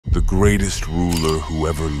the greatest ruler who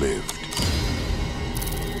ever lived.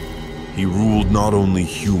 He ruled not only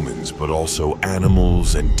humans, but also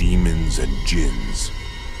animals and demons and jinns.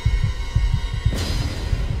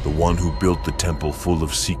 The one who built the temple full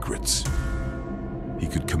of secrets. He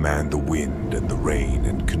could command the wind and the rain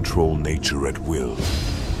and control nature at will.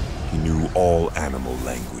 He knew all animal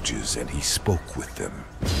languages and he spoke with them.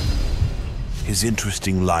 His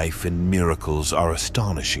interesting life and miracles are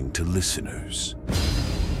astonishing to listeners.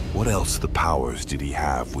 What else the powers did he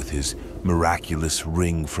have with his miraculous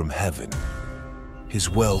ring from heaven? His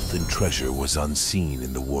wealth and treasure was unseen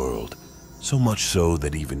in the world, so much so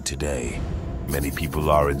that even today, many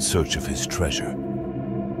people are in search of his treasure.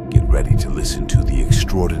 Get ready to listen to the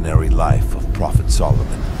extraordinary life of Prophet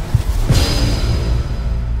Solomon.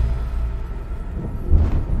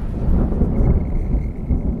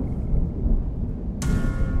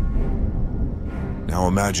 Now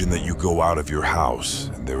imagine that you go out of your house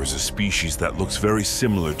and there is a species that looks very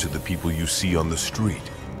similar to the people you see on the street,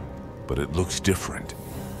 but it looks different.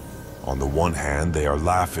 On the one hand, they are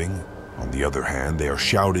laughing. On the other hand, they are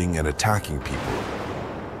shouting and attacking people.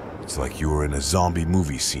 It's like you were in a zombie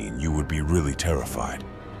movie scene. You would be really terrified.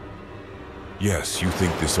 Yes, you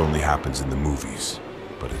think this only happens in the movies,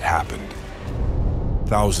 but it happened.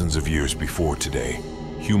 Thousands of years before today,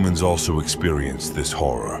 humans also experienced this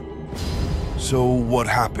horror. So what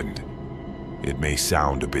happened? It may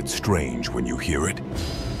sound a bit strange when you hear it,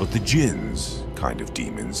 but the jinns, kind of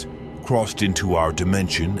demons, crossed into our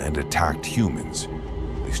dimension and attacked humans.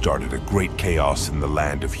 They started a great chaos in the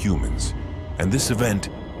land of humans, and this event,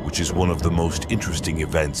 which is one of the most interesting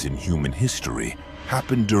events in human history,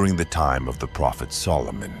 happened during the time of the Prophet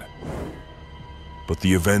Solomon. But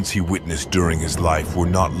the events he witnessed during his life were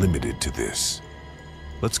not limited to this.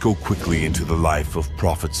 Let's go quickly into the life of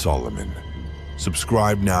Prophet Solomon.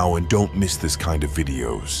 Subscribe now and don't miss this kind of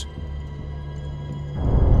videos.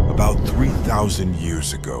 About 3,000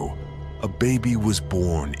 years ago, a baby was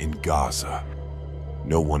born in Gaza.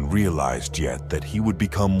 No one realized yet that he would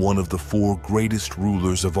become one of the 4 greatest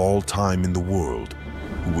rulers of all time in the world,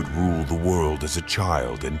 who would rule the world as a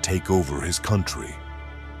child and take over his country.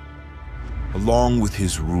 Along with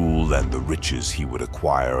his rule and the riches he would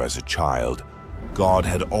acquire as a child, God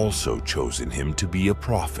had also chosen him to be a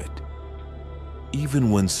prophet.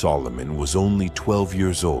 Even when Solomon was only 12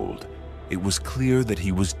 years old, it was clear that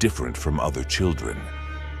he was different from other children.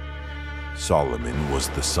 Solomon was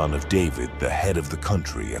the son of David, the head of the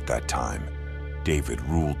country at that time. David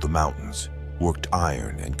ruled the mountains, worked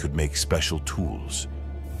iron, and could make special tools.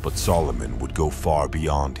 But Solomon would go far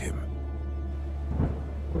beyond him.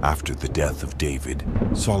 After the death of David,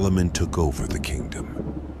 Solomon took over the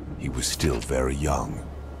kingdom. He was still very young.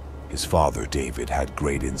 His father David had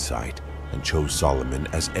great insight and chose Solomon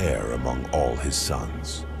as heir among all his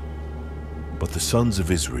sons. But the sons of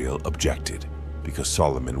Israel objected, because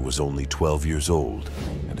Solomon was only 12 years old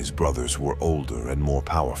and his brothers were older and more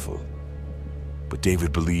powerful. But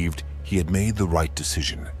David believed he had made the right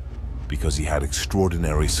decision because he had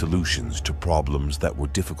extraordinary solutions to problems that were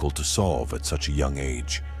difficult to solve at such a young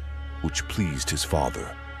age, which pleased his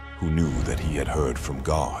father, who knew that he had heard from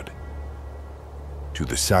God. To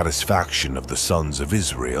the satisfaction of the sons of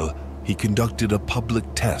Israel, he conducted a public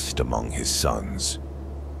test among his sons.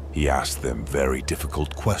 He asked them very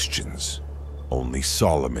difficult questions. Only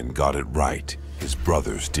Solomon got it right, his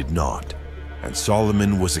brothers did not, and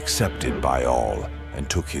Solomon was accepted by all and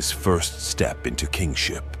took his first step into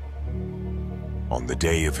kingship. On the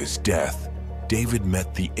day of his death, David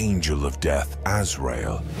met the angel of death,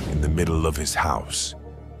 Azrael, in the middle of his house.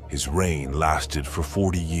 His reign lasted for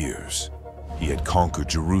 40 years. He had conquered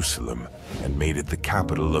Jerusalem and made it the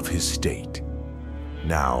capital of his state.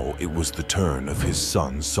 Now it was the turn of his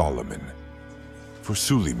son Solomon. For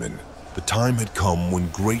Suleiman, the time had come when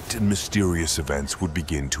great and mysterious events would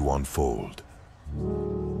begin to unfold.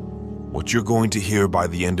 What you're going to hear by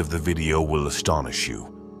the end of the video will astonish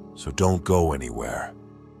you, so don't go anywhere.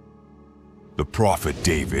 The prophet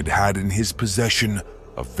David had in his possession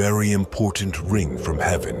a very important ring from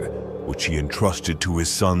heaven, which he entrusted to his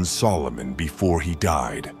son Solomon before he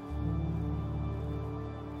died.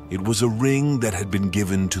 It was a ring that had been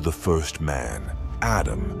given to the first man,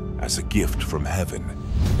 Adam, as a gift from heaven,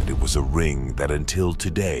 and it was a ring that until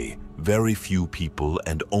today very few people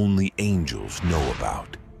and only angels know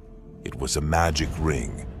about. It was a magic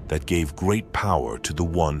ring that gave great power to the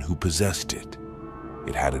one who possessed it.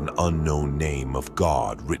 It had an unknown name of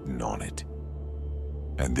God written on it.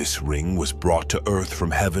 And this ring was brought to earth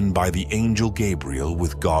from heaven by the angel Gabriel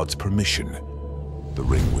with God's permission. The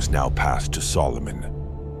ring was now passed to Solomon.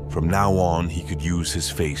 From now on, he could use his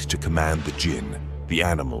face to command the jinn, the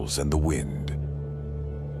animals, and the wind.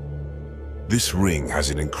 This ring has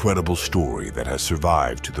an incredible story that has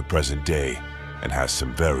survived to the present day and has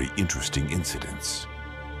some very interesting incidents.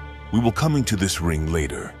 We will come into this ring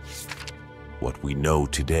later. What we know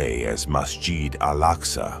today as Masjid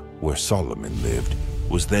al-Aqsa, where Solomon lived,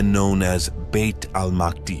 was then known as Beit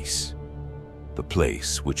al-Maqdis. The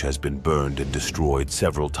place, which has been burned and destroyed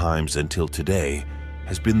several times until today,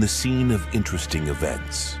 has been the scene of interesting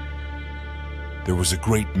events. There was a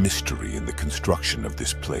great mystery in the construction of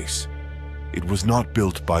this place. It was not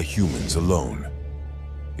built by humans alone.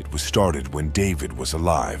 It was started when David was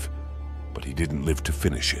alive, but he didn't live to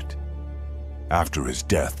finish it. After his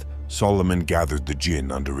death, Solomon gathered the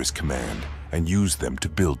jinn under his command and used them to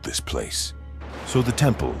build this place. So the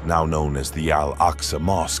temple, now known as the Al-Aqsa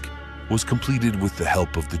Mosque, was completed with the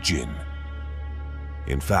help of the jinn.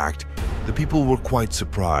 In fact, the people were quite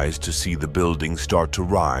surprised to see the building start to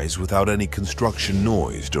rise without any construction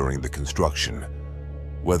noise during the construction.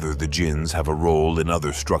 Whether the jinns have a role in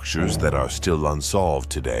other structures that are still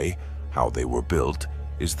unsolved today, how they were built,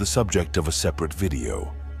 is the subject of a separate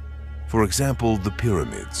video. For example, the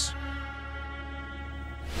pyramids.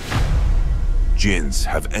 Jinns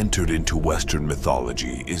have entered into Western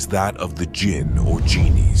mythology is that of the jinn or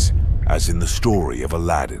genies, as in the story of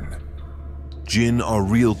Aladdin. Jinn are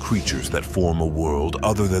real creatures that form a world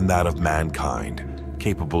other than that of mankind,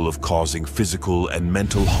 capable of causing physical and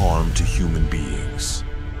mental harm to human beings.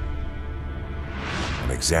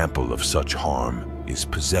 An example of such harm is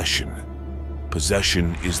possession.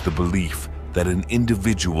 Possession is the belief that an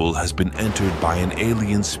individual has been entered by an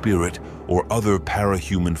alien spirit or other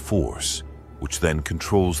parahuman force, which then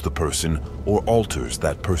controls the person or alters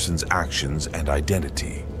that person's actions and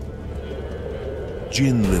identity.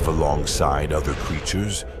 Jinn live alongside other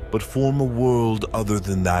creatures, but form a world other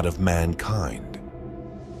than that of mankind.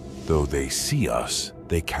 Though they see us,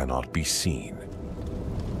 they cannot be seen.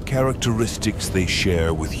 Characteristics they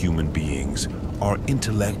share with human beings are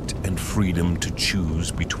intellect and freedom to choose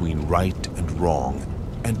between right and wrong,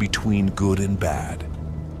 and between good and bad.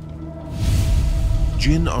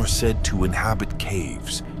 Jinn are said to inhabit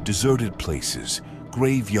caves, deserted places,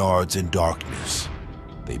 graveyards, and darkness.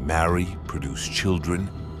 They marry, produce children,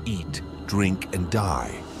 eat, drink, and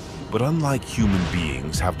die, but unlike human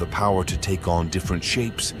beings, have the power to take on different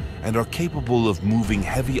shapes and are capable of moving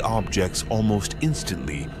heavy objects almost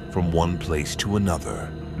instantly from one place to another.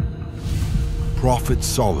 Prophet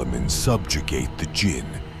Solomon subjugate the jinn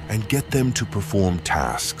and get them to perform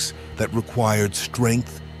tasks that required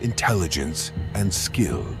strength, intelligence, and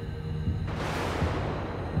skill.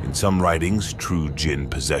 In some writings, true jinn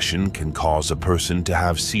possession can cause a person to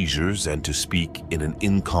have seizures and to speak in an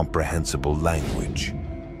incomprehensible language.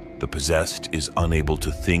 The possessed is unable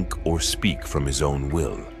to think or speak from his own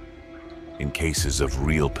will. In cases of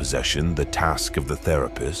real possession, the task of the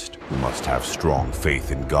therapist, who must have strong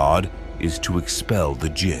faith in God, is to expel the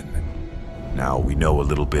jinn. Now we know a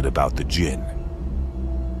little bit about the jinn.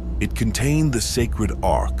 It contained the sacred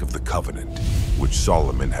Ark of the Covenant, which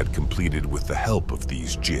Solomon had completed with the help of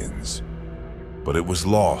these jinns. But it was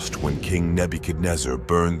lost when King Nebuchadnezzar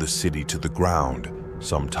burned the city to the ground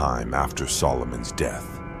sometime after Solomon's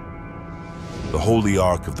death. The Holy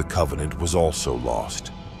Ark of the Covenant was also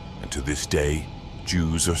lost, and to this day,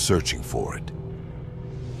 Jews are searching for it.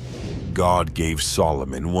 God gave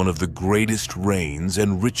Solomon one of the greatest reigns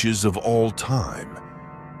and riches of all time.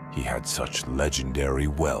 He had such legendary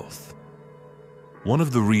wealth. One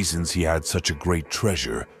of the reasons he had such a great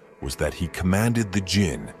treasure was that he commanded the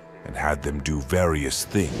jinn and had them do various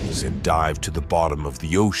things and dive to the bottom of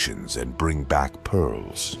the oceans and bring back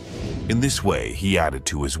pearls. In this way, he added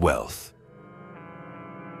to his wealth.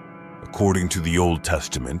 According to the Old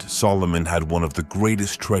Testament, Solomon had one of the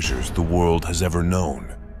greatest treasures the world has ever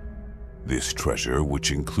known. This treasure,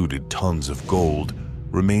 which included tons of gold,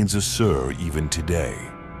 remains asur even today.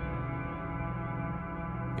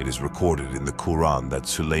 It is recorded in the Quran that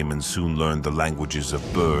Suleiman soon learned the languages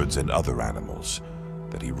of birds and other animals,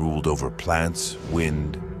 that he ruled over plants,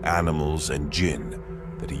 wind, animals, and jinn,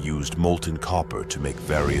 that he used molten copper to make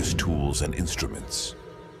various tools and instruments.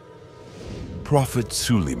 Prophet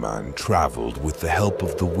Suleiman traveled with the help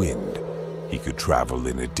of the wind. He could travel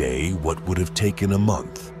in a day what would have taken a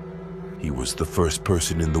month. He was the first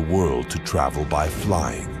person in the world to travel by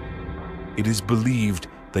flying. It is believed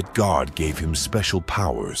that God gave him special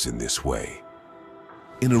powers in this way.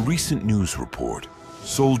 In a recent news report,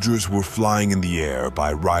 soldiers were flying in the air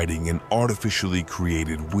by riding an artificially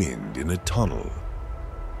created wind in a tunnel.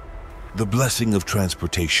 The blessing of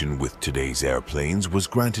transportation with today's airplanes was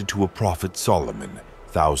granted to a prophet Solomon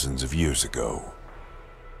thousands of years ago.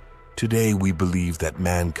 Today we believe that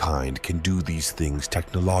mankind can do these things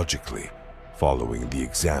technologically, following the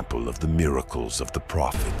example of the miracles of the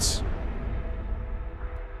prophets.